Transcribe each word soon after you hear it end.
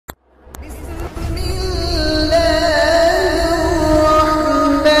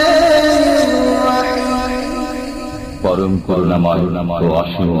ও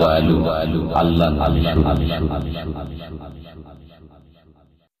অসীম দয়ালু আল্লাহ।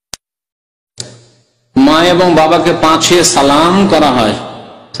 মা এবং বাবাকে পাঁচে সালাম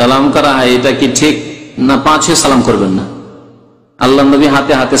করা হয়, এটা কি ঠিক না? পাঁচে সালাম করবেন না। আল্লাহ নবী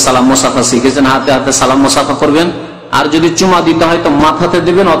হাতে হাতে সালাম মোসাফা শিখেছেন, হাতে হাতে সালাম মোসাফা করবেন। আর যদি চুমা দিতে হয় তো মাথাতে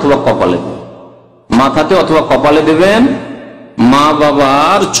দেবেন অথবা কপালে, মাথাতে অথবা কপালে দেবেন মা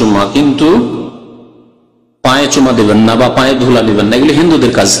বাবার চুমা, কিন্তু পায়ে চুমা দেবেন না বা পায়ে ধুলা দিবেন না। এগুলি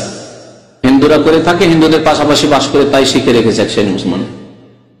হিন্দুদের কাজ, হিন্দুরা করে থাকে, হিন্দুদের পাশাপাশি বাস করে তাই শিখে রেখেছে এক শ্রেণী মুসলমান।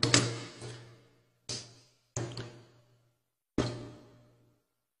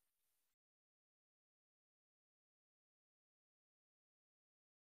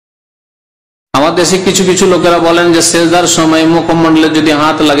 আমাদের দেশে কিছু কিছু লোকেরা বলেন যে সেজদার সময় মুখমণ্ডলে যদি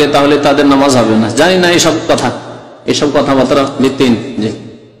হাত লাগে তাহলে তাদের নামাজ হবে না। জানি না এসব কথাবার্তা ভিত্তিহীন,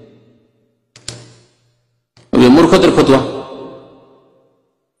 মূর্খদের ফতোয়া।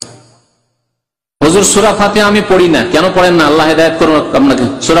 হুজুর সূরা ফাতিহা আমি পড়ি না, কেন পড়েন না? আল্লাহ হেদায়েত করুন আপনাকে।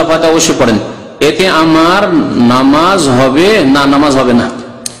 সূরা ফাতিহা অবশ্যই পড়েন, এতে আমার নামাজ হবে না? নামাজ হবে না।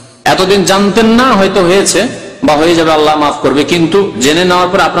 এতদিন জানতেন না, হয়তো হয়েছে বা হয়ে যাবে, আল্লাহ মাফ করবে, কিন্তু জেনে নেওয়ার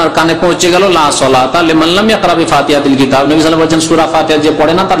পর আপনার কানে পৌঁছে গেল লা সালাতা লিমান লাম ইয়াকরা বিফাতিহাতিল কিতাব। নবী সাল্লাল্লাহু আলাইহি ওয়াসাল্লাম বলেছেন সূরা ফাতিহা যে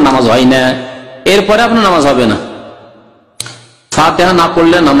পড়ে না তার নামাজ হয় না, এরপরে আপনার নামাজ হবে না। ফাতিহা না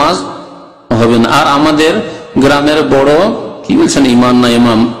পড়লে নামাজ হবে না। আর আমাদের গ্রামের বড় কি বলছেন, ইমাম না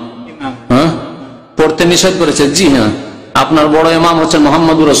ইমাম, হ্যাঁ, পড়তে নিষেধ করেছে। জি হ্যাঁ, আপনার বড় ইমাম হচ্ছেন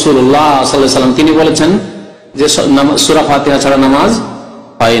মুহাম্মদুর রাসূলুল্লাহ সাল্লাল্লাহু আলাইহি ওয়াসাল্লাম। তিনি বলেছেন যে সূরা ফাতিহা ছাড়া নামাজ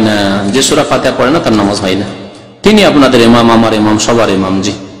হয় না, যে সূরা ফাতিহা পড়ে না তার নামাজ হয় না। তিনি আপনাদের ইমাম, আমার ইমাম, সবার ইমাম।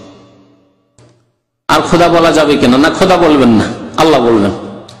 জি। আর খোদা বলা যাবে কিনা? না, খোদা বলবেন না, আল্লাহ বলবেন।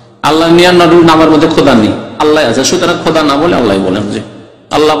 আল্লাহ 99 নামের মধ্যে খোদা নেই, আল্লাহ আছে, সুতরাং খোদা না বলে আল্লাহ বলেন। জি,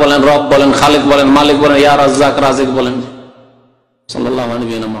 আল্লাহ বলেন, রব বলেন, খালিক বলেন, মালিক বলেন, ইয়া রাজ্জাক, রাজিক বলেন। সাল্লাল্লাহু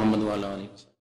আলাইহি ওয়া সাল্লাম।